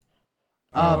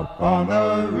Up on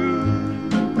the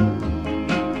roof,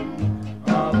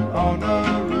 up on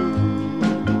the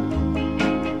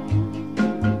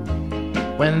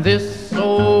roof. When this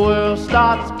old world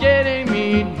starts getting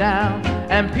me down,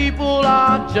 and people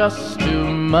are just too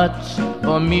much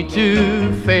for me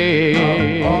to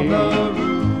face, up on the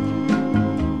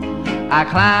roof, I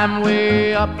climb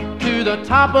way up to the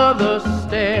top of the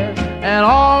stairs, and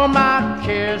all my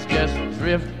cares just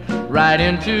drift right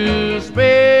into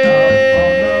space.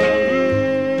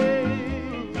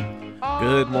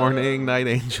 Good morning, Night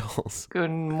Angels. Good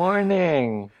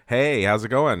morning. Hey, how's it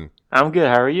going? I'm good.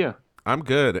 How are you? I'm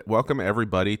good. Welcome,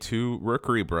 everybody, to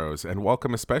Rookery Bros, and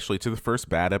welcome especially to the first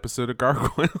bad episode of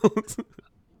Gargoyles.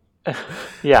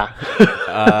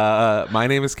 Yeah. My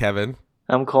name is Kevin,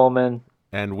 I'm Coleman.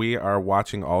 and we are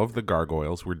watching all of the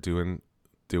Gargoyles. We're doing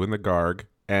the Garg,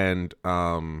 and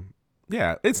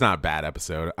yeah, it's not a bad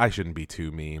episode. I shouldn't be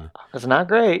too mean. It's not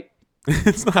great.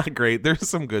 It's not great. There's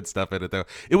some good stuff in it, though.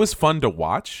 It was fun to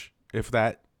watch, if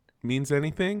that means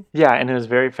anything. Yeah, and it was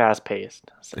very fast paced.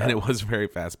 So. And it was very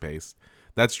fast paced.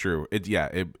 That's true.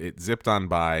 It zipped on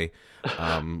by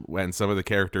when some of the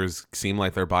characters seemed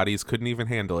like their bodies couldn't even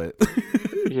handle it.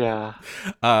 Yeah.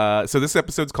 So this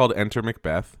episode's called Enter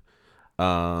Macbeth.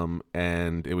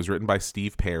 And it was written by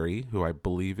Steve Perry, who I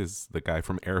believe is the guy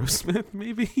from Aerosmith,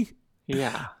 maybe?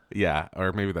 Yeah. Yeah,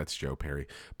 or maybe that's Joe Perry.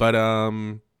 But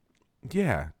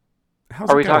yeah. How's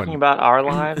Are it we going? talking about our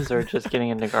lives or just getting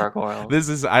into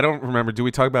gargoyles? I don't remember. Do we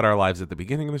talk about our lives at the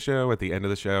beginning of the show, at the end of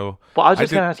the show? Well, I was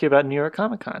just going to ask you about New York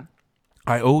Comic Con.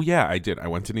 I did. I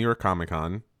went to New York Comic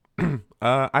Con.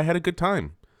 I had a good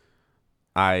time.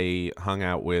 I hung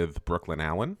out with Brooklyn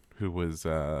Allen, who was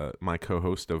my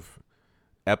co-host of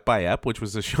Ep by Ep, which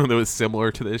was a show that was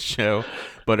similar to this show,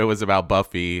 but it was about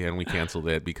Buffy, and we canceled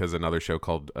it because another show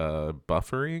called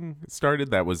Buffering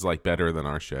started that was like better than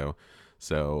our show.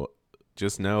 So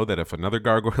just know that if another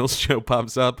Gargoyles show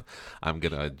pops up, I'm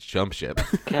gonna jump ship.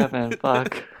 Kevin,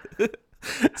 fuck.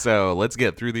 So let's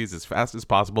get through these as fast as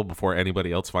possible before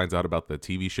anybody else finds out about the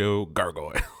TV show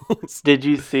Gargoyles. Did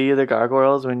you see the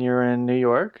gargoyles when you were in New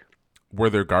York?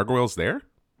 Were there gargoyles there?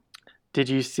 Did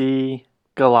you see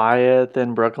Goliath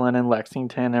and Brooklyn and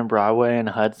Lexington and Broadway and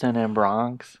Hudson and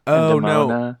Bronx? Oh, and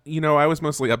Demona? no. I was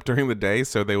mostly up during the day,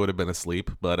 so they would have been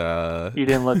asleep. But You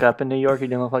didn't look up in New York? You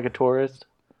didn't look like a tourist?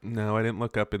 no, I didn't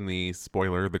look up in the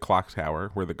clock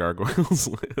tower where the gargoyles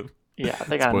live. Yeah,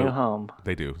 they got a new home.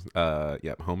 They do.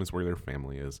 Yep, home is where their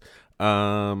family is.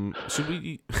 Should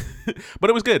we? But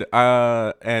it was good.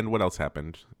 And what else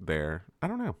happened there? I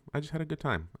don't know. I just had a good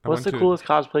time. What's the coolest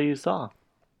cosplay you saw?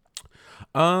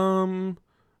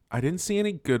 I didn't see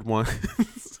any good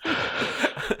ones.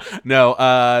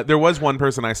 No, there was one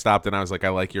person I stopped and I was like, I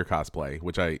like your cosplay,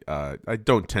 which I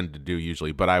don't tend to do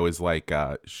usually, but I was like,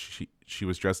 she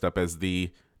was dressed up as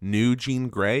the new Jean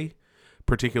Grey,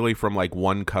 particularly from like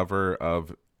one cover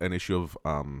of an issue of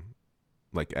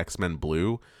like X-Men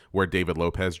Blue, where David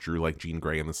Lopez drew like Jean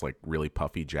Grey in this like really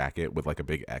puffy jacket with like a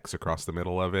big X across the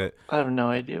middle of it. I have no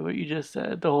idea what you just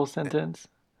said, the whole sentence.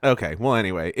 Okay, well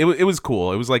anyway, it was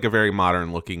cool. It was like a very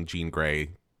modern looking Jean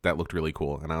Grey that looked really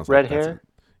cool, and I was red like, hair.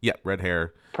 Yeah, red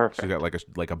hair. Perfect. She got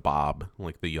like a bob,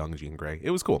 like the young Jean Grey.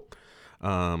 It was cool.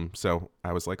 So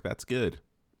I was like, that's good.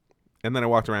 And then I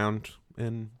walked around,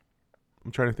 and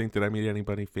I'm trying to think, did I meet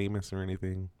anybody famous or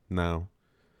anything? No.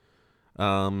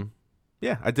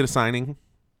 Yeah, I did a signing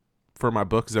for my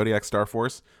book, Zodiac Star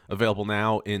Force, available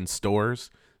now in stores.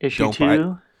 Issue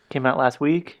 2 came out last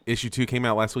week. Issue 2 came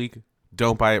out last week.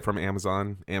 Don't buy it from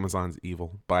Amazon. Amazon's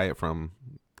evil. Buy it from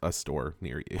a store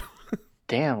near you.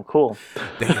 Damn, cool.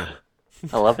 Damn.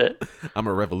 I love it. I'm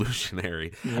a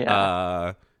revolutionary.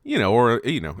 Yeah.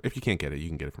 If you can't get it, you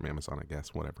can get it from Amazon, I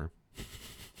guess. Whatever.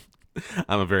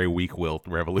 I'm a very weak-willed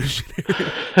revolutionary.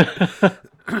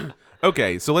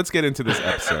 Okay, so let's get into this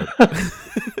episode.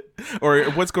 Or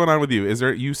what's going on with you?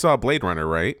 You saw Blade Runner,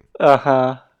 right?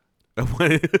 Uh-huh.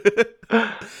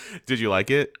 Did you like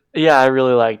it? Yeah, I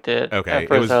really liked it. Okay. At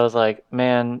first I was like,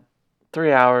 man,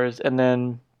 3 hours. And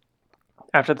then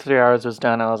after the 3 hours was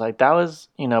done, I was like, that was,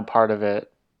 part of it.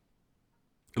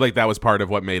 Like that was part of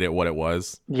what made it what it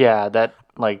was? Yeah, that,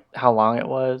 like, how long it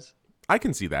was. I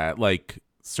can see that. Like,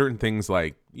 certain things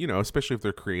like, especially if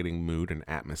they're creating mood and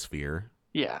atmosphere.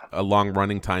 Yeah. A long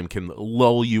running time can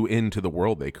lull you into the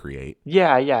world they create.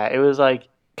 Yeah. It was, like,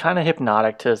 kind of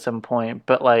hypnotic to some point.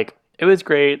 But, like, it was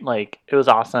great. Like, it was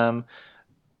awesome.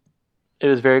 It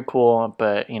was very cool.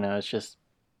 But, it's just...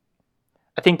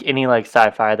 I think any, like,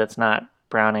 sci-fi that's not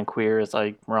brown and queer is,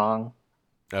 like, wrong.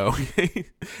 Oh,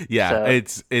 yeah.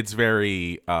 So, it's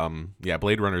very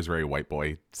Blade Runner is very white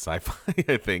boy sci-fi,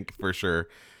 I think, for sure.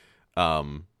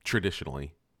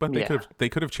 traditionally. But Yeah. they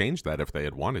could have changed that if they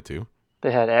had wanted to.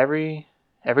 They had every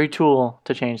tool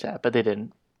to change that, but they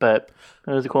didn't. But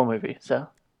it was a cool movie, so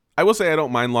I will say I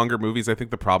don't mind longer movies. I think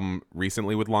the problem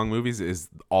recently with long movies is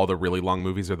all the really long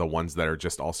movies are the ones that are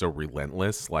just also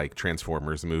relentless, like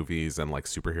Transformers movies and like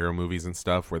superhero movies and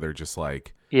stuff, where they're just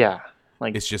like, yeah,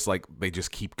 like it's just like they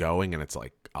just keep going and it's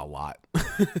like a lot.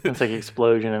 it's like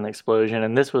explosion and explosion,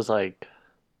 and this was like,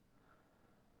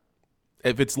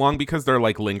 If it's long because they're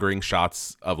like lingering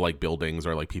shots of like buildings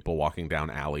or like people walking down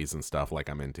alleys and stuff, like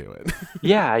I'm into it.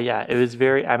 yeah, it was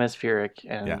very atmospheric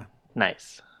and Yeah.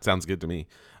 nice. Sounds good to me.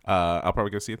 I'll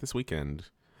probably go see it this weekend.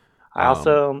 I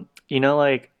also,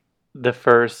 like the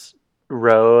first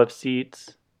row of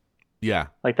seats, Yeah.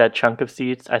 like that chunk of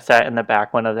seats, I sat in the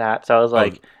back one of that, so I was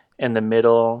like in the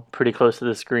middle, pretty close to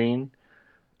the screen.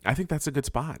 I think that's a good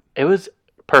spot. It was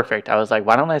perfect. I was like,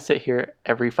 why don't I sit here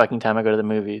every fucking time I go to the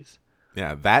movies?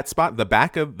 Yeah, that spot, the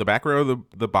back row of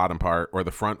the bottom part, or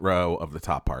the front row of the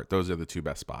top part. Those are the two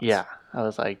best spots. Yeah, I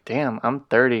was like, damn, I'm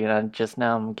 30 and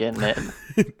I'm getting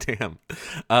it.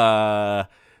 Damn.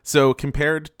 So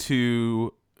compared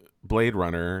to Blade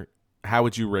Runner, how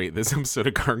would you rate this episode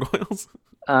of Gargoyles?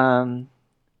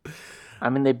 I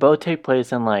mean, they both take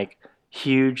place in like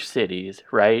huge cities,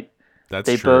 right? That's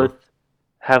They true. both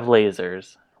have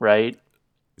lasers, right?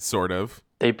 Sort of.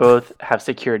 They both have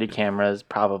security cameras,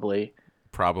 probably.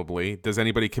 Probably. Does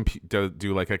anybody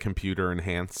do like a computer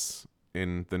enhance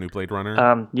in the new Blade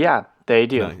Runner? Yeah, they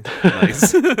do.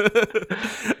 Nice.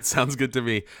 Sounds good to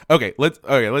me. Okay, let's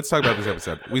talk about this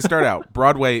episode. We start out.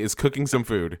 Broadway is cooking some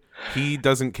food. He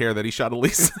doesn't care that he shot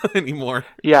Elisa anymore.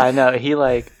 Yeah, I know. He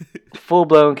like full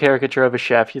blown caricature of a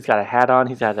chef. He's got a hat on.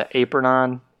 He's got an apron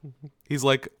on. He's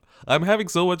like, I'm having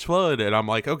so much fun. And I'm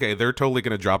like, okay, they're totally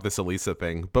going to drop this Elisa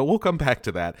thing, but we'll come back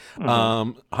to that.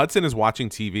 Hudson is watching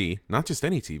TV, not just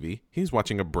any TV. He's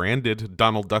watching a branded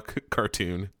Donald Duck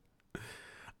cartoon.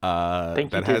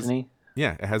 Thank you, Disney.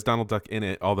 Yeah, it has Donald Duck in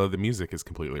it, although the music is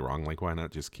completely wrong. Like, why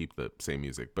not just keep the same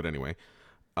music? But anyway,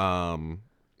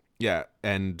 yeah,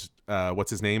 and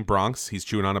what's his name? Bronx. He's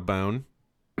chewing on a bone.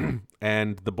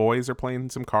 And the boys are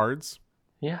playing some cards.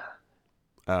 Yeah.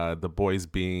 The boys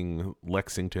being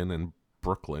Lexington and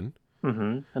Brooklyn.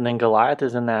 Mm-hmm. And then Goliath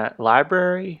is in that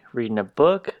library reading a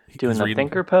book, doing the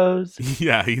thinker pose.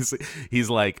 Yeah, he's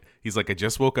like I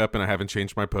just woke up and I haven't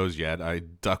changed my pose yet. I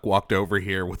duck walked over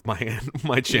here with my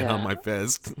chin on my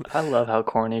fist. I love how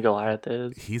corny Goliath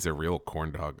is. He's a real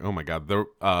corn dog. Oh my god. The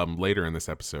later in this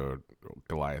episode,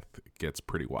 Goliath gets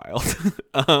pretty wild.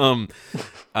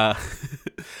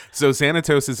 So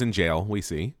Xanatos is in jail. We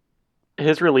see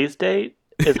his release date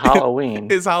is Halloween.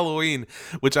 Is Halloween,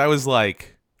 which I was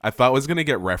like, I thought was going to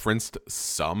get referenced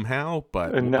somehow,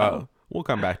 but No. We'll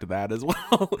come back to that as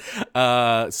well.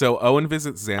 So Owen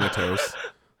visits Xanatos.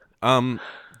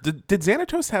 Did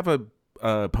Xanatos have a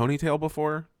ponytail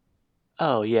before?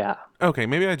 Oh, yeah. Okay,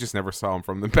 maybe I just never saw him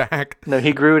from the back. No,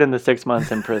 he grew it in the 6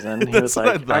 months in prison. He was That's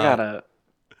like, what I I gotta...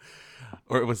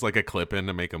 Or it was like a clip-in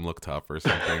to make him look tough or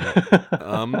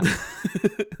something.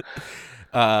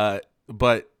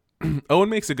 But Owen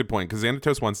makes a good point, because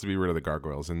Xanatos wants to be rid of the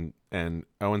gargoyles, and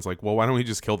Owen's like, well, why don't we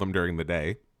just kill them during the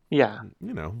day? Yeah.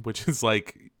 You know, which is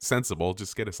like sensible.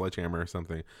 Just get a sledgehammer or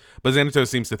something. But Xanatos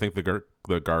seems to think the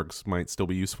gargs might still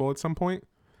be useful at some point.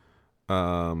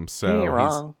 So He ain't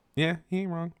wrong. Yeah, he ain't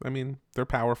wrong. I mean, they're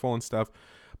powerful and stuff.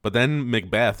 But then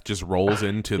Macbeth just rolls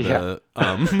into the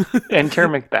Enter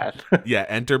Macbeth. yeah,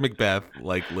 enter Macbeth,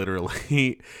 like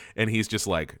literally, and he's just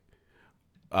like,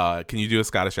 can you do a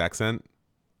Scottish accent?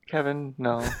 Kevin,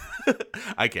 no.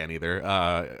 I can't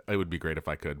either. It would be great if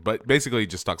I could. But basically, he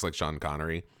just talks like Sean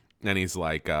Connery, and he's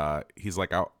like, I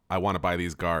want to buy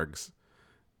these gargs,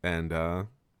 and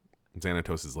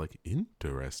Xanatos is like,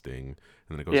 interesting,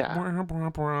 and then it goes, Yeah. "Brah,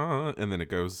 brah, brah," and then it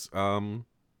goes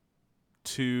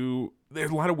to. There's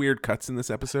a lot of weird cuts in this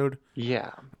episode.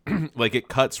 Yeah. Like it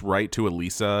cuts right to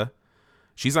Elisa.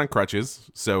 She's on crutches,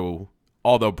 so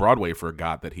although Broadway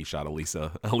forgot that he shot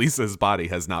Elisa, Elisa's body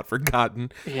has not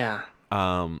forgotten. Yeah.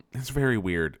 It's very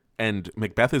weird. And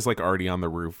Macbeth is like already on the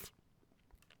roof.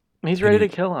 He's ready to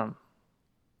kill him.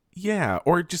 Yeah,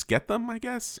 or just get them, I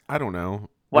guess. I don't know.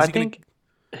 Well, Was I he gonna- think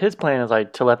his plan is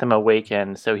like to let them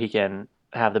awaken so he can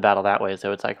have the battle that way,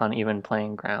 so it's like on even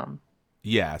playing ground.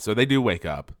 Yeah, so they do wake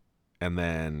up, and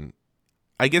then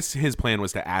I guess his plan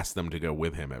was to ask them to go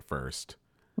with him at first.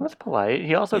 That's polite.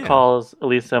 He also Yeah. calls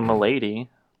Elisa Milady.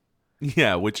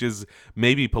 Yeah, which is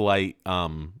maybe polite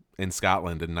in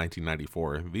Scotland in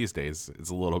 1994. These days, it's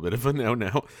a little bit of a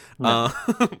no-no.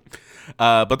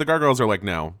 But the gargoyles are like,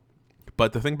 no.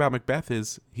 But the thing about Macbeth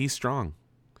is he's strong.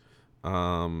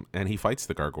 and he fights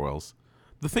the gargoyles.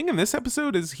 The thing in this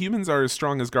episode is humans are as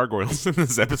strong as gargoyles in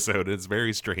this episode. It's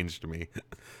very strange to me.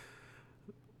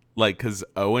 Like, because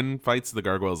Owen fights the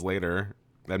gargoyles later,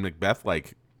 and Macbeth,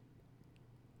 like,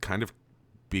 kind of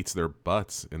beats their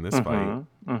butts in this fight.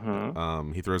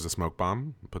 He throws a smoke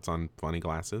bomb, puts on funny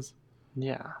glasses.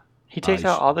 Yeah. He takes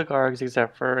out all the Gargs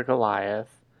except for Goliath.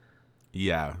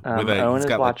 Yeah. Owen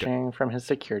is watching from his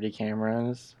security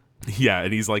cameras. Yeah,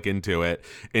 and he's like into it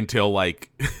until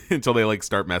they like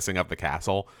start messing up the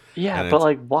castle. Yeah, but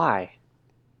like why?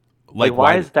 Like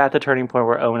why is that the turning point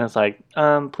where Owen is like,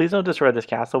 please don't destroy this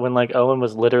castle, when like Owen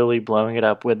was literally blowing it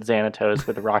up with Xanatos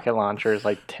with rocket launchers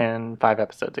like 5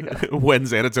 episodes ago. When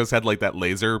Xanatos had like that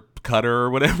laser cutter or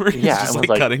whatever. He's Yeah, just it was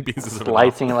like cutting pieces of it off.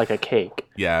 slicing it like a cake.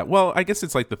 Yeah, well, I guess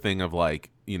it's like the thing of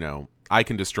like, you know, I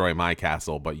can destroy my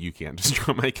castle, but you can't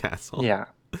destroy my castle. Yeah.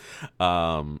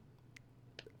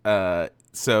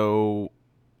 So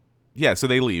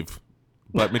they leave.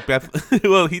 But Macbeth,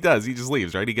 well, he does. He just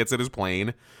leaves, right? He gets in his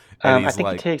plane. And I think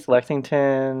he takes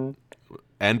Lexington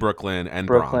and Brooklyn and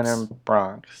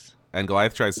Bronx. And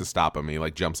Goliath tries to stop him. He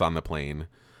like jumps on the plane.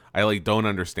 I like don't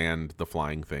understand the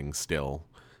flying thing still.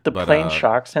 The plane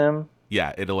shocks him.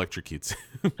 Yeah, it electrocutes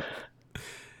him.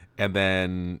 And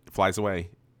then flies away.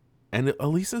 And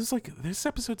Elisa's like, this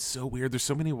episode's so weird. There's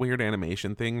so many weird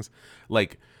animation things.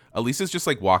 Like, Elisa's just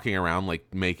like walking around,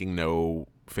 like making no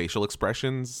facial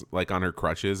expressions, like on her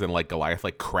crutches, and like Goliath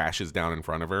like crashes down in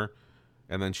front of her.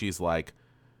 And then she's like,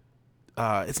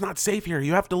 it's not safe here.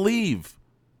 You have to leave.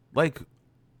 Like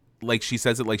she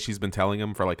says it like she's been telling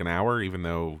him for like an hour, even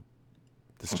though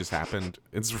this just happened.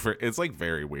 It's like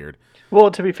very weird.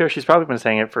 Well, to be fair, she's probably been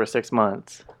saying it for 6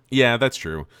 months. Yeah, that's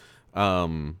true.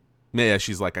 Yeah,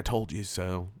 she's like, I told you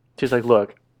so. She's like,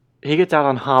 look, he gets out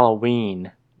on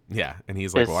Halloween. Yeah, and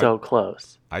he's like, it's so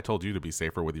close. I told you to be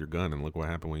safer with your gun, and look what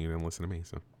happened when you didn't listen to me.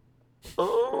 So,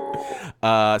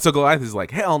 so Goliath is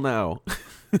like, hell no.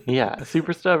 Yeah,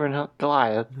 super stubborn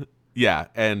Goliath. Yeah,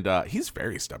 and he's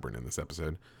very stubborn in this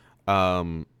episode.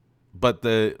 But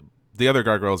the other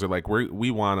gargoyles are like,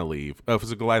 we want to leave. Oh,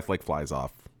 so Goliath like flies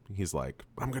off. He's like,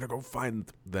 I'm gonna go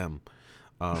find them,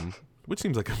 which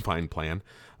seems like a fine plan.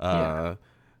 Yeah.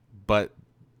 But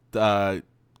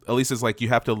Elisa's like, you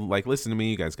have to like listen to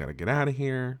me. You guys got to get out of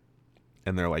here.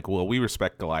 And they're like, well, we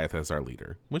respect Goliath as our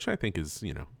leader, which I think is,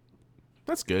 you know,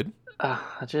 that's good.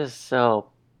 Just so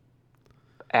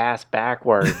ass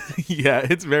backwards. Yeah,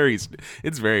 it's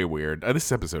very weird.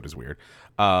 This episode is weird.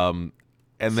 And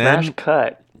Smash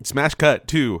cut. Smash cut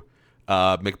to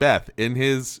Macbeth in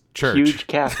his church. Huge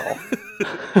castle.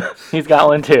 He's got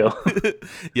one too.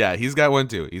 Yeah, he's got one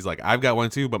too. He's like, I've got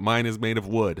one too, but mine is made of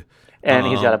wood. And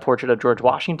he's got a portrait of George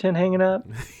Washington hanging up.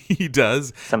 He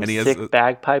does. Some sick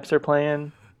bagpipes are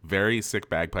playing. Very sick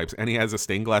bagpipes. And he has a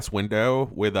stained glass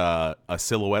window with a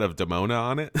silhouette of Demona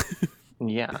on it.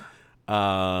 Yeah.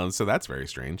 So that's very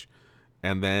strange.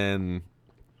 And then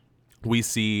we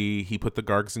see he put the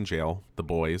Gargs in jail, the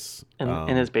boys.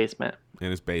 In his basement.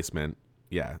 In his basement.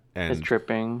 Yeah. And it's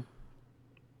dripping.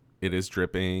 It is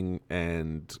dripping.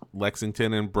 And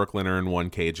Lexington and Brooklyn are in one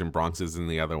cage and Bronx is in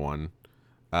the other one.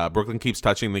 Brooklyn keeps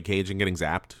touching the cage and getting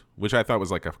zapped, which I thought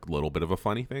was like a little bit of a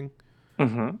funny thing.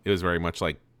 Mm-hmm. It was very much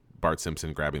like Bart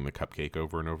Simpson grabbing the cupcake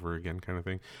over and over again kind of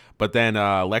thing. But then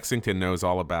Lexington knows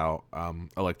all about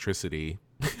electricity.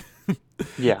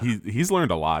 Yeah. He's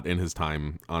learned a lot in his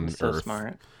time on so Earth.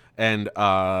 Smart. And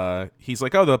he's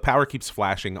like, oh, the power keeps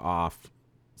flashing off.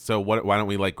 So why don't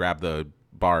we like grab the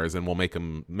bars and we'll make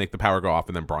the power go off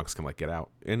and then Bronx can like get out.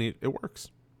 And it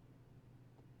works.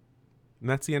 And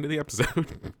that's the end of the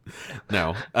episode.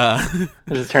 No. It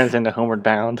just turns into Homeward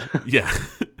Bound. Yeah.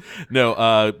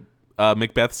 No,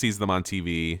 Macbeth sees them on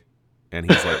TV, and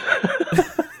he's like...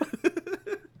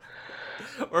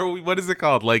 or what is it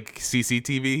called? Like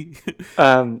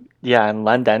CCTV? Yeah, in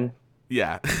London.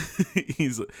 Yeah.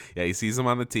 He sees them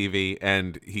on the TV,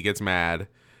 and he gets mad.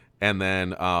 And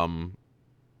then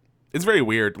it's very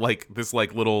weird. Like, this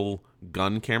like little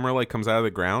gun camera like comes out of the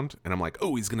ground, and I'm like,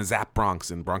 oh, he's gonna zap Bronx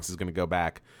and Bronx is gonna go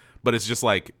back, but it's just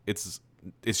like it's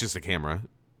just a camera.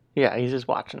 Yeah, he's just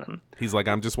watching them. He's like,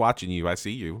 I'm just watching you. I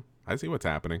see you. I see what's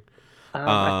happening.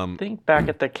 I think back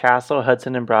at the castle,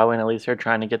 Hudson and Broadway and Elisa are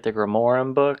trying to get the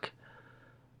Grimorum book.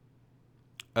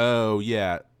 Oh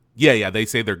yeah. They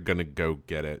say they're gonna go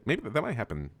get it. Maybe that might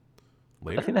happen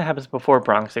later. I think that happens before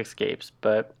Bronx escapes,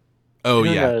 but who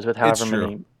knows with however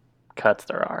many cuts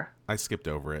there are. I skipped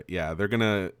over it. Yeah, they're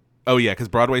gonna. Oh yeah, because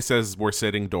Broadway says we're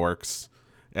sitting dorks,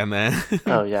 and then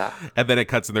oh yeah, and then it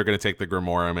cuts and they're gonna take the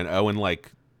Grimorum, and Owen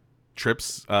like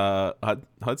trips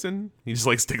Hudson. He just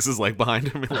like sticks his leg behind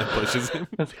him and like pushes him.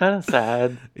 It's kind of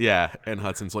sad. Yeah, and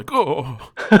Hudson's like, oh.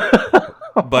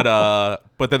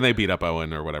 But then they beat up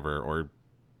Owen or whatever, or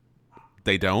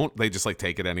they don't. They just like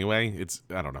take it anyway.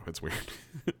 I don't know. It's weird.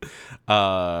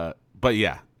 But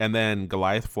yeah, and then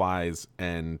Goliath flies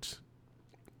and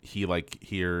he like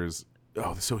hears.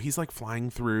 Oh, so he's like flying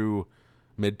through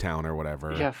Midtown or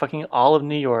whatever. Yeah, fucking all of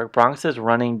New York. Bronx is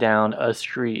running down a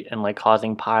street and like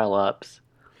causing pileups.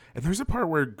 And there's a part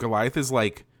where Goliath is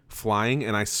like flying,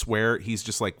 and I swear he's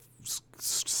just like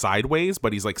sideways,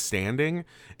 but he's like standing,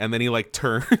 and then he like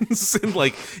turns and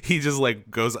like he just like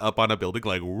goes up on a building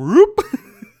like whoop.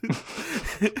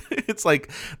 It's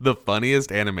like the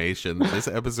funniest animation. This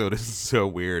episode is so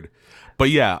weird. But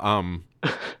yeah,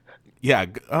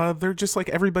 they're just like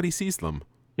everybody sees them.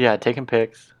 Yeah, taking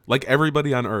pics. Like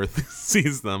everybody on Earth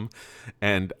sees them,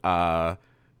 and but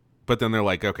then they're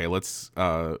like, okay, let's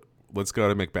go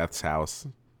to Macbeth's house.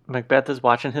 Macbeth is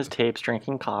watching his tapes,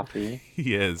 drinking coffee.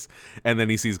 He is, and then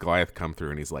he sees Goliath come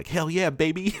through, and he's like, hell yeah,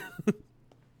 baby.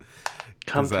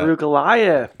 Come through,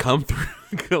 Goliath. Come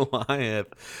through, Goliath.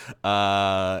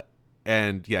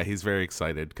 And yeah, he's very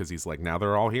excited because he's like, now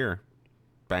they're all here.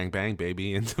 Bang, bang,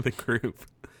 baby, into the group.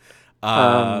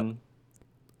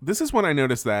 This is when I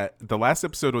noticed that the last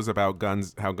episode was about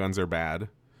guns, how guns are bad.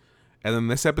 And then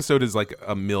this episode is like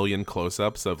a million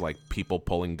close-ups of like people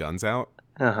pulling guns out.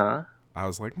 Uh-huh. I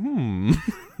was like,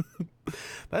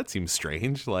 that seems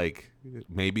strange. Like,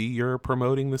 maybe you're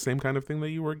promoting the same kind of thing that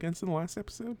you were against in the last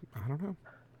episode? I don't know.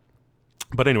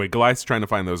 But anyway, Goliath's trying to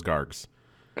find those Gargs.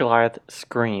 Goliath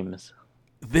screams.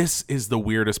 This is the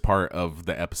weirdest part of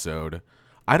the episode.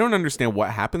 I don't understand what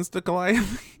happens to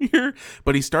Goliath here,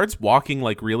 but he starts walking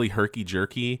like really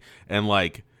herky-jerky and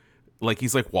like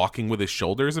he's like walking with his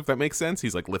shoulders, if that makes sense.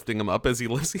 He's like lifting them up as he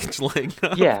lifts each leg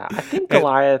up. Yeah, I think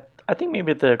Goliath, I think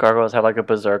maybe the gargoyles have like a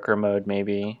berserker mode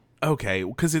maybe. Okay,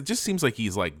 because it just seems like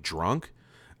he's like drunk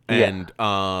and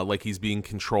like he's being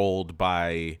controlled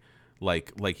by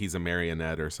like he's a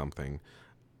marionette or something.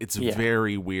 It's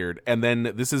very weird. And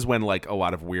then this is when like a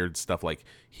lot of weird stuff, like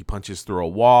he punches through a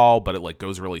wall, but it like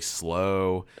goes really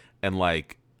slow. And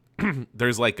like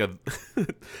there's like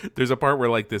there's a part where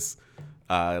like this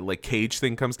like cage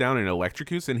thing comes down and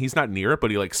electrocutes, and he's not near it,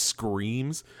 but he like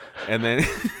screams, and then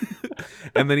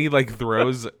and then he like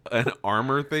throws an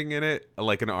armor thing in it,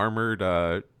 like an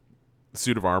armored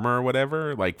suit of armor or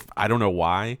whatever. Like I don't know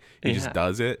why he just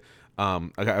does it.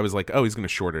 I was like, oh, he's gonna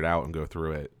short it out and go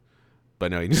through it,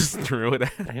 but no, he just threw it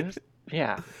at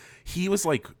Yeah. He was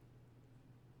like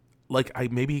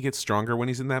maybe he gets stronger when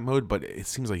he's in that mode, but it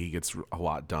seems like he gets a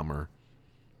lot dumber.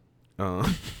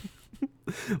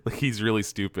 Like he's really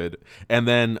stupid. And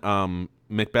then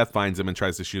Macbeth finds him and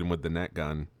tries to shoot him with the net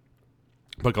gun,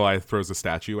 but Goliath throws a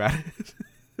statue at it.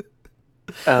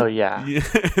 Oh yeah. Yeah,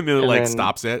 and then it like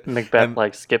stops it. Macbeth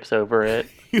like skips over it.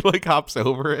 He like hops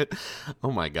over it.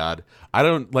 Oh my god. I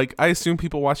assume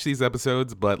people watch these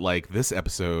episodes, but like this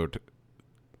episode,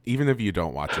 even if you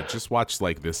don't watch it, just watch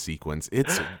like this sequence.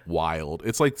 It's wild.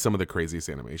 It's like some of the craziest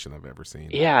animation I've ever seen.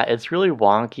 Yeah, it's really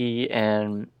wonky,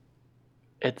 and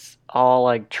it's all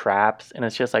like traps, and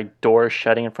it's just like doors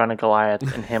shutting in front of Goliath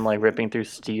and him like ripping through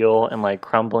steel and like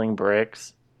crumbling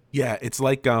bricks. Yeah, it's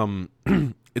like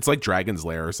it's like Dragon's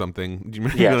Lair or something. Do you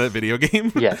remember that video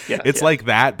game? Yes. It's like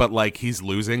that, but like he's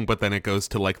losing, but then it goes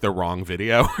to like the wrong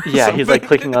video. Yeah, he's like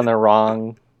clicking on the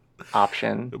wrong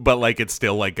option. But like it's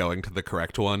still like going to the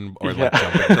correct one, or like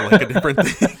jumping to like a different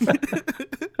thing.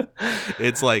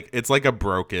 It's like a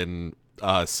broken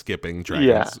skipping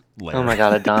Dragon's Lair. Oh my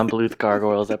god, a Don Bluth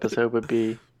Gargoyles episode would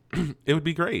be it would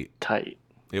be great. Tight.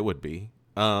 It would be.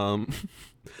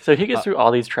 So he gets through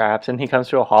all these traps and he comes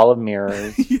to a hall of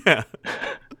mirrors. Yeah.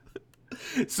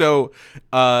 So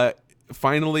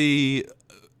finally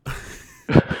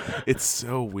it's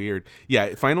so weird.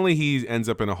 Yeah, finally he ends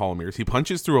up in a hall of mirrors. He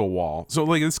punches through a wall. So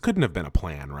like this couldn't have been a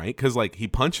plan, right? Because like he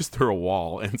punches through a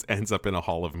wall and ends up in a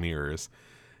hall of mirrors.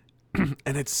 And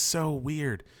it's so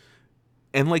weird.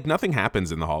 And like nothing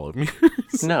happens in the hall of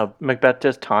mirrors. No, Macbeth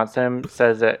just taunts him,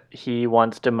 says that he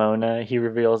wants Demona. He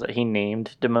reveals that he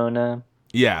named Demona.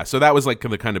 Yeah, so that was like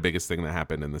the kind of biggest thing that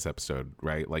happened in this episode,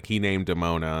 right? Like he named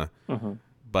Demona,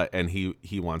 and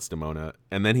he wants Demona,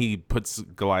 and then he puts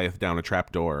Goliath down a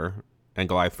trap door, and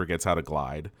Goliath forgets how to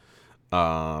glide,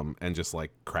 and just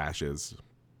like crashes.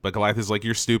 But Goliath is like,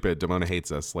 "You're stupid. Demona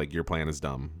hates us. Like your plan is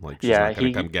dumb. Like she's not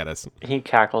gonna come get us." He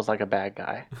cackles like a bad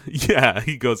guy. Yeah,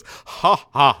 he goes ha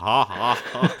ha ha ha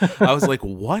ha. I was like,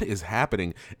 "What is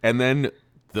happening?" And then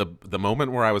the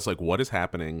moment where I was like, "What is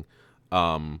happening?"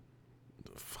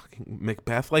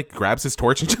 Macbeth like grabs his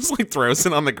torch and just like throws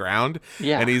it on the ground.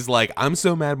 Yeah. And he's like, I'm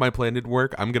so mad my plan didn't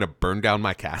work. I'm going to burn down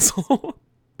my castle.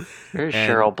 Very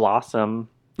Cheryl Blossom,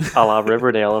 a la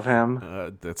Riverdale of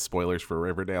him. That's spoilers for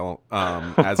Riverdale,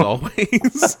 as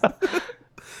always.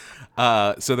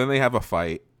 So then they have a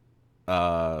fight.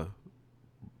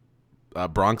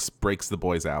 Bronx breaks the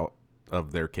boys out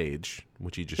of their cage,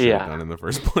 which he just should have done in the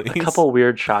first place. A couple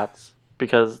weird shots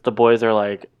because the boys are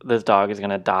like, this dog is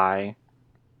going to die.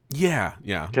 Yeah.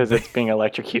 Because it's being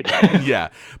electrocuted. Yeah,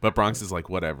 but Bronx is like,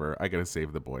 whatever, I gotta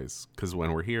save the boys, because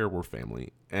when we're here, we're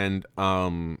family. And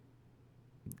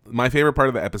my favorite part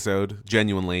of the episode,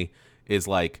 genuinely, is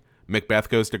like, Macbeth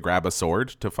goes to grab a sword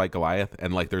to fight Goliath,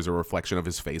 and like there's a reflection of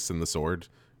his face in the sword.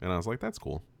 And I was like, that's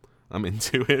cool. I'm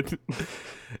into it.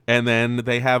 And then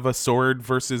they have a sword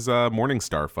versus a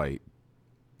Morningstar fight.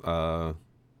 A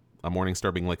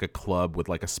Morningstar being like a club with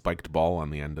like a spiked ball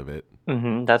on the end of it.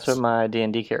 Mm-hmm. That's what my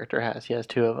D&D character has. He has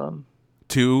 2 of them.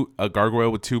 A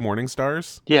gargoyle with 2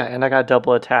 Morningstars? Yeah, and I got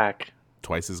double attack.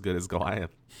 Twice as good as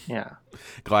Goliath. Yeah.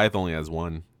 Goliath only has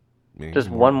 1. Just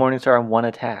 1 Morningstar and 1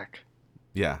 attack.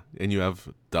 Yeah, and you have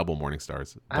double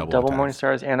Morningstars. I have double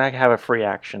Morningstars, and I have a free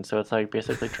action, so it's like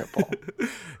basically triple.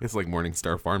 It's like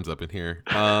Morningstar Farms up in here.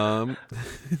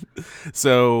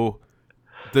 So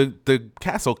the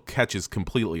castle catches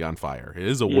completely on fire. It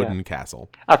is a wooden castle.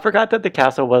 I forgot that the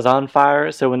castle was on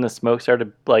fire, so when the smoke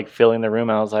started like filling the room,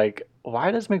 I was like,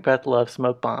 why does Macbeth love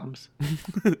smoke bombs?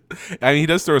 I mean, he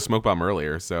does throw a smoke bomb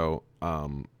earlier, so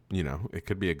it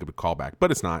could be a good callback,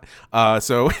 but it's not.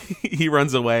 So he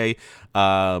runs away.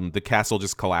 The castle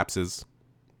just collapses.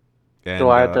 And,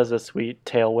 Goliath does a sweet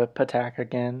tail whip attack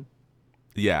again.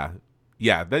 Yeah.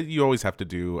 That you always have to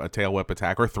do a tail whip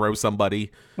attack or throw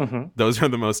somebody. Mm-hmm. Those are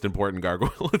the most important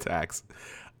gargoyle attacks.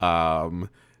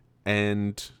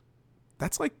 And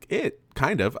that's like it,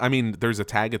 kind of. I mean, there's a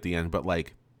tag at the end, but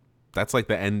like that's like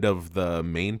the end of the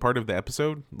main part of the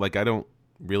episode. Like, I don't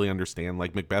really understand.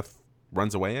 Like, Macbeth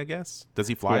runs away, I guess. Does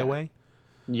he fly away?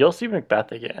 You'll see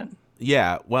Macbeth again.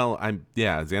 Yeah, well,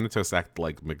 Xanatos acted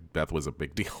like Macbeth was a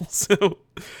big deal. So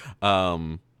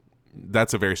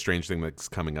that's a very strange thing that's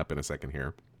coming up in a second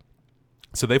here.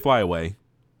 So they fly away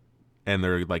and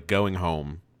they're like going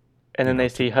home. And then they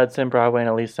see Hudson, Broadway, and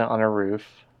Elisa on a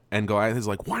roof. And Goliath is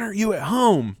like, why aren't you at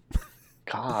home?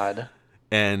 God.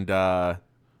 And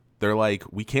they're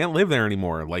like, we can't live there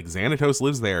anymore. Like, Xanatos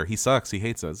lives there. He sucks. He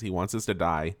hates us. He wants us to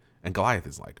die. And Goliath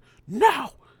is like,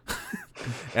 no.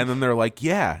 And then they're like,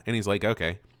 yeah. And he's like,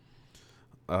 okay.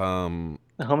 Home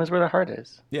is where the heart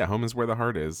is. Yeah, home is where the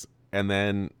heart is. And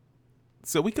then,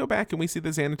 so we go back and we see that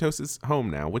Xanatos is home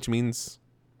now, which means...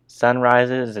 Sun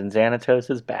rises and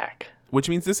Xanatos is back. Which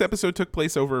means this episode took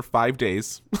place over 5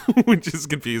 days, which is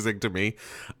confusing to me.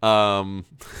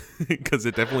 Because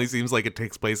it definitely seems like it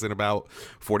takes place in about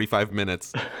 45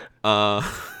 minutes.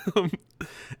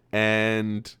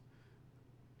 And...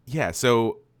 yeah,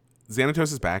 so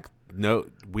Xanatos is back. No,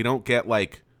 we don't get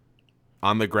like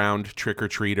on the ground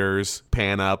trick-or-treaters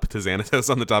pan up to Xanatos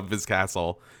on the top of his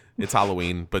castle. It's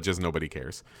Halloween, but just nobody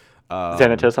cares.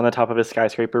 Xanatos on the top of his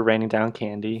skyscraper raining down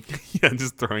candy. Yeah,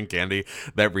 just throwing candy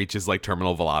that reaches like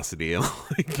terminal velocity and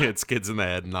like hits kids in the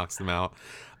head and knocks them out.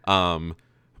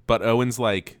 But Owen's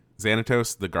like,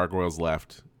 Xanatos, the gargoyles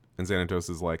left. And Xanatos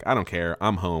is like, I don't care.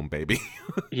 I'm home, baby.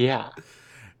 Yeah.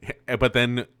 But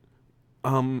then...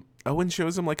 Owen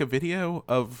shows him like a video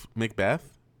of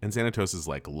Macbeth, and Xanatos is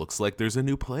like, looks like there's a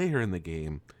new player in the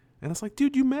game. And it's like,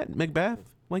 dude, you met Macbeth.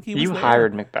 Like, he was there.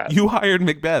 Hired Macbeth. You hired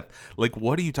Macbeth. Like,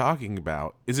 what are you talking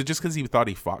about? Is it just because he thought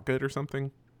he fought good or something?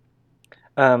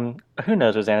 Who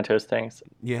knows what Xanatos thinks?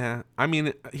 Yeah, I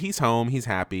mean, he's home. He's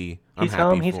happy. He's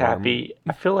home. He's happy.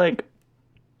 I feel like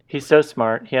he's so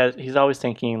smart. He's always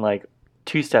thinking like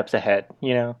 2 steps ahead.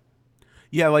 You know.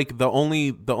 Yeah, like the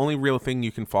only real thing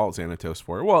you can fault Xanatos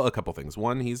for, well, a couple things.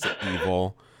 1, he's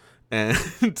evil, and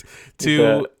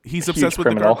 2, he's obsessed with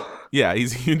criminal. Yeah,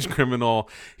 he's a huge criminal.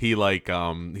 He like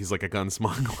he's like a gun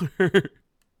smuggler,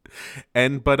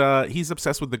 but he's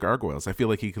obsessed with the gargoyles. I feel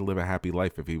like he could live a happy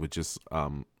life if he would just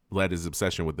let his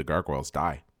obsession with the gargoyles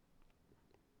die,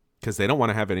 because they don't want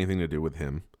to have anything to do with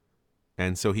him,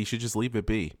 and so he should just leave it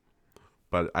be.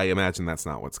 But I imagine that's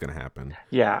not what's going to happen.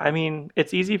 Yeah, I mean,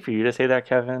 it's easy for you to say that,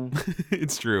 Kevin.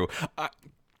 It's true.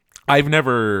 I've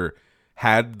never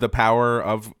had the power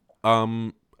of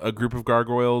a group of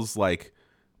gargoyles like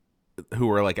who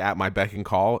were like at my beck and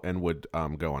call and would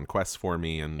go on quests for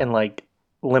me and like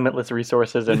limitless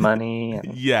resources and money.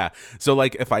 And... yeah. So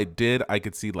like if I did, I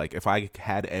could see like if I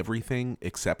had everything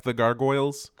except the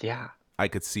gargoyles. Yeah. I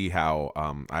could see how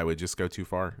I would just go too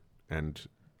far and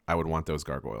I would want those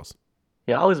gargoyles.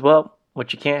 Yeah, always. Well,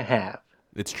 what you can't have.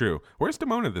 It's true. Where's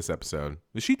Demona this episode?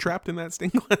 Is she trapped in that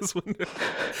stained glass window?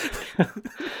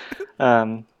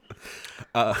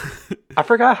 uh, I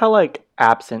forgot how like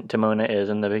absent Demona is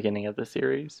in the beginning of the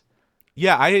series.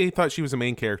 yeah, I thought she was a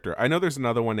main character. I know there's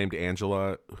another one named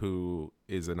Angela who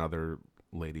is another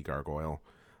lady gargoyle,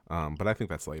 but I think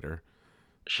that's later.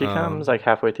 She comes like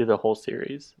halfway through the whole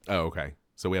series. Oh, okay.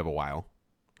 So we have a while.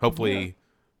 Hopefully,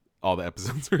 all the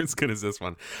episodes are as good as this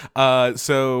one.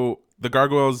 So the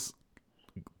gargoyles,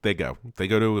 they go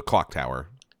to a clock tower.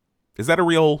 Is that a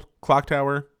real clock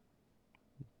tower?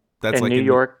 That's in like New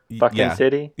York fucking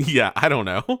city? Yeah, I don't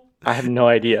know. I have no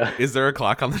idea. Is there a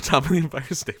clock on the top of the Empire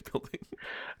State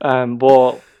Building?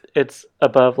 Well, it's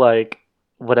above like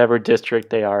whatever district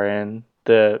they are in,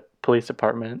 the police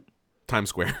department. Times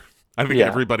Square. I think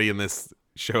everybody in this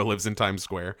show lives in Times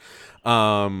Square.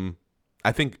 I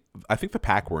think the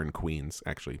pack were in Queens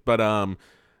actually, but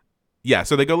yeah.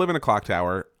 So they go live in a clock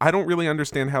tower. I don't really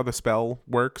understand how the spell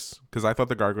works because I thought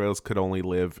the gargoyles could only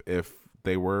live if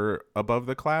they were above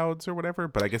the clouds or whatever.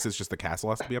 But I guess it's just the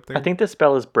castle has to be up there. I think the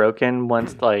spell is broken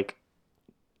once like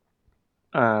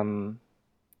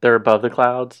they're above the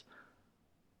clouds.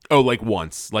 Oh, like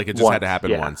once, like it just had to happen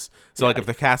yeah. once. So like if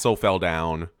the castle fell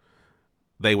down,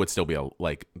 they would still be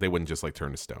like they wouldn't just like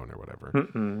turn to stone or whatever.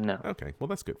 No. Okay, well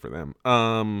that's good for them.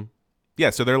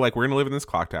 Yeah, so they're like, we're gonna live in this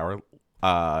clock tower.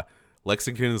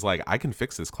 Lexington is like, I can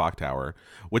fix this clock tower,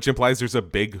 which implies there's a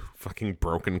big fucking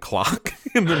broken clock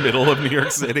in the middle of New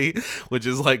York City, which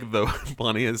is like the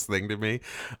funniest thing to me.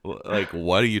 Like,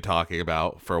 what are you talking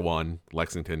about? For one,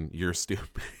 Lexington, you're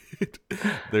stupid.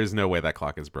 There's no way that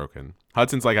clock is broken.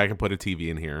 Hudson's like, I can put a TV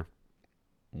in here.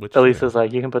 Which, Elisa's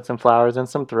like, you can put some flowers and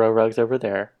some throw rugs over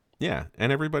there. Yeah,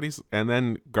 and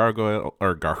then gargoyle.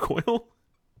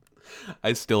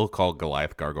 I still call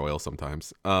Goliath gargoyle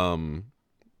sometimes.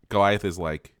 Goliath is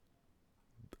like,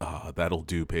 that'll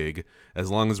do, pig.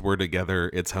 As long as we're together,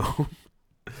 it's home.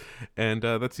 And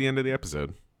that's the end of the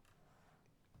episode.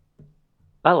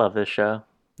 I love this show.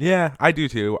 Yeah, I do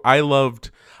too. I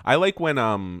like when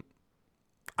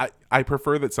I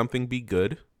prefer that something be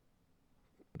good.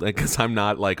 Like, because I'm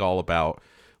not like all about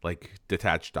like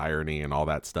detached irony and all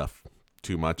that stuff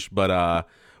too much. But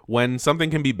when something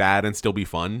can be bad and still be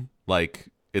fun, like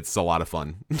it's a lot of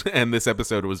fun. And this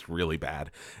episode was really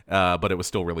bad, but it was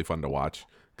still really fun to watch.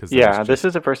 This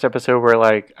is the first episode where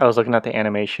like I was looking at the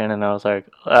animation and I was like,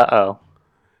 uh-oh.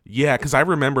 Yeah, because I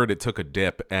remembered it took a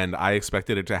dip, and I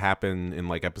expected it to happen in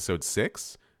like episode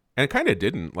 6, and it kind of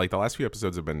didn't. Like the last few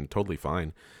episodes have been totally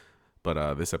fine,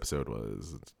 but this episode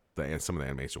was some of the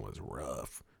animation was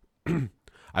rough.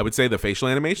 I would say the facial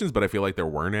animations, but I feel like there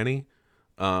weren't any.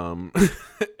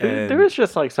 There was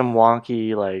just like some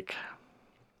wonky like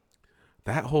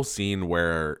that whole scene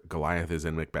where Goliath is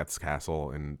in Macbeth's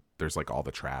castle and there's like all the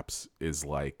traps is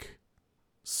like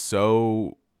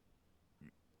so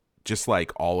just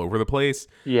like all over the place.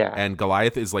 Yeah. And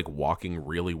Goliath is like walking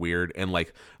really weird, and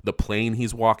like the plane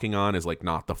he's walking on is like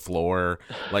not the floor.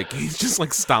 Like he's just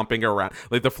like stomping around.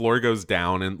 Like the floor goes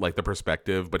down in like the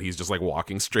perspective, but he's just like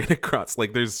walking straight across.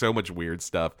 Like there's so much weird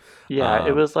stuff. Yeah,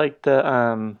 it was like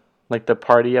the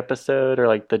party episode or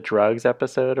like the drugs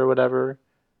episode or whatever.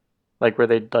 Like where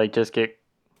they like just get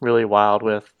really wild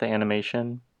with the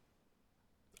animation.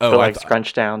 Oh, but like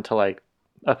scrunched down to like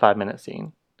a 5-minute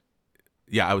scene.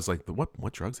 Yeah, I was like,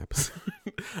 what drugs episode?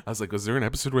 I was like, was there an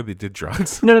episode where they did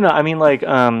drugs? No. I mean, like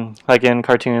in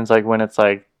cartoons, like when it's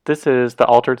like, this is the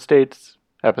Altered States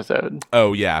episode.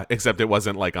 Oh yeah, except it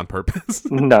wasn't like on purpose.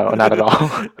 No, not at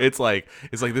all. It's like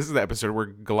this is the episode where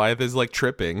Goliath is like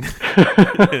tripping.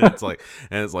 and it's like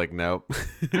nope.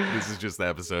 This is just the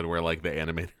episode where like the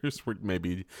animators were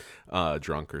maybe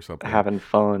drunk or something, having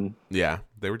fun. Yeah,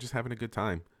 they were just having a good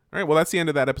time. All right, well that's the end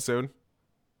of that episode.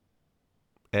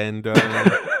 And isn't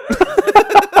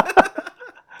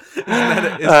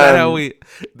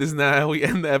that how we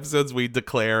end the episodes? We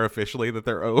declare officially that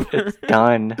they're over. It's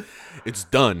done. It's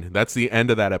done. That's the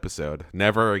end of that episode.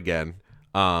 Never again.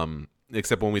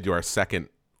 Except when we do our second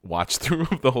watch through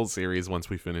of the whole series once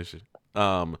we finish it.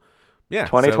 Yeah.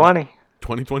 2020.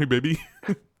 2020, baby.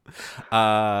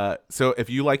 So if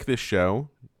you like this show,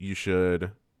 you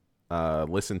should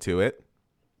listen to it.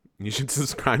 You should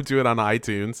subscribe to it on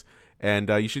iTunes. And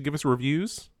you should give us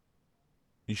reviews.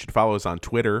 You should follow us on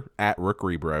Twitter at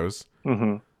Rookery Bros.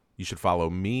 Mm-hmm. You should follow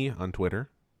me on Twitter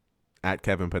at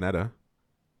Kevin Panetta.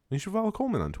 You should follow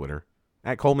Coleman on Twitter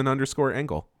at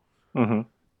Coleman_Engel. Mm-hmm.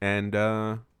 And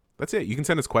that's it. You can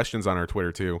send us questions on our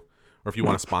Twitter too. Or if you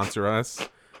want to sponsor us,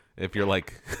 if you're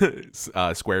like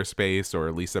Squarespace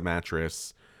or Lisa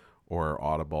Mattress or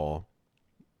Audible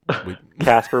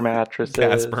Casper mattresses.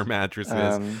 Casper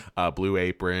mattresses, Um, Blue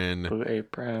Apron. Blue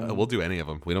Apron. We'll do any of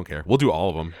them. We don't care. We'll do all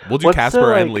of them. We'll do What's the,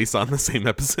 Casper and like- Lisa on the same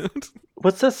episode.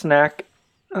 What's the snack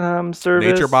service?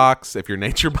 Nature Box, if you're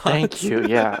Nature Box. Thank you.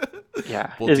 Yeah.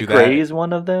 Yeah. We'll Is do that. Gray's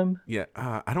one of them? Yeah,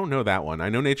 I don't know that one. I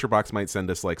know Nature Box might send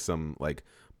us like some like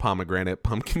pomegranate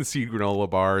pumpkin seed granola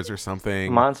bars or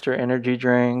something. Monster Energy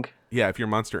drink. Yeah, if you're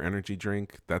Monster Energy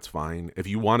drink, that's fine. If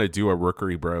you want to do a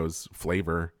Rookery Bros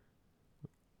flavor,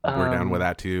 we're down with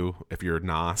that too. If you're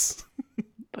Nos.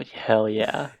 But hell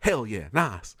yeah. Hell yeah,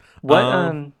 Nos.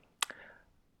 What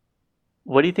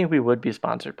do you think we would be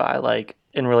sponsored by, like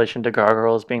in relation to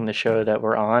Gargoyles being the show that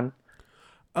we're on?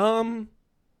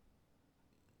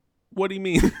 What do you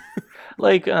mean?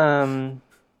 Like,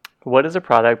 what is a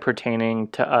product pertaining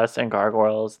to us and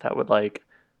Gargoyles that would like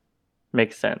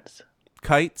make sense?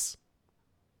 Kites?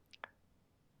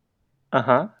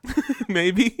 Uh-huh.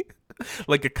 Maybe.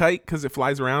 Like a kite because it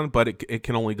flies around, but it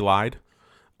can only glide.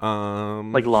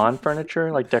 Like lawn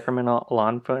furniture, like decremental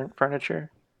lawn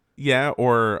furniture. Yeah,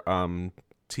 or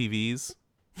TVs.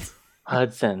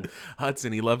 Hudson.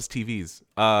 Hudson, he loves TVs.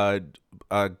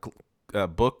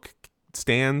 Book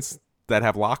stands that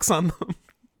have locks on them.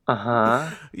 Uh-huh.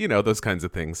 You know, those kinds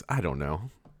of things. I don't know.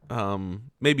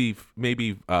 Maybe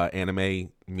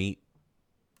anime meat.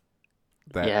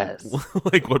 That, Yes.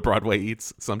 like what Broadway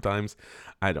eats sometimes.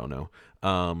 I don't know.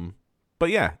 But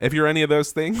yeah, if you're any of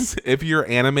those things, if you're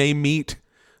anime meat,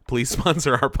 please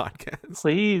sponsor our podcast.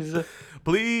 Please.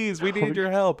 Please, we need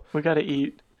your help. We gotta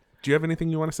eat. Do you have anything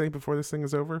you want to say before this thing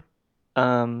is over?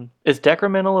 Is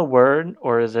decremental a word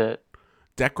or is it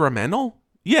Decremental?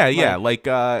 Yeah. Like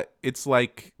it's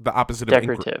like the opposite of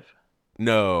decorative?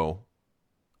 No,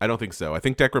 I don't think so. I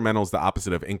think decremental is the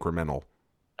opposite of incremental.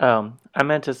 I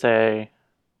meant to say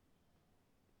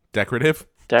Decorative?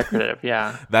 decorative,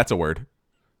 yeah. That's a word.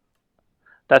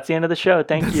 That's the end of the show.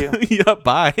 Thank you. Yeah,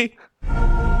 bye.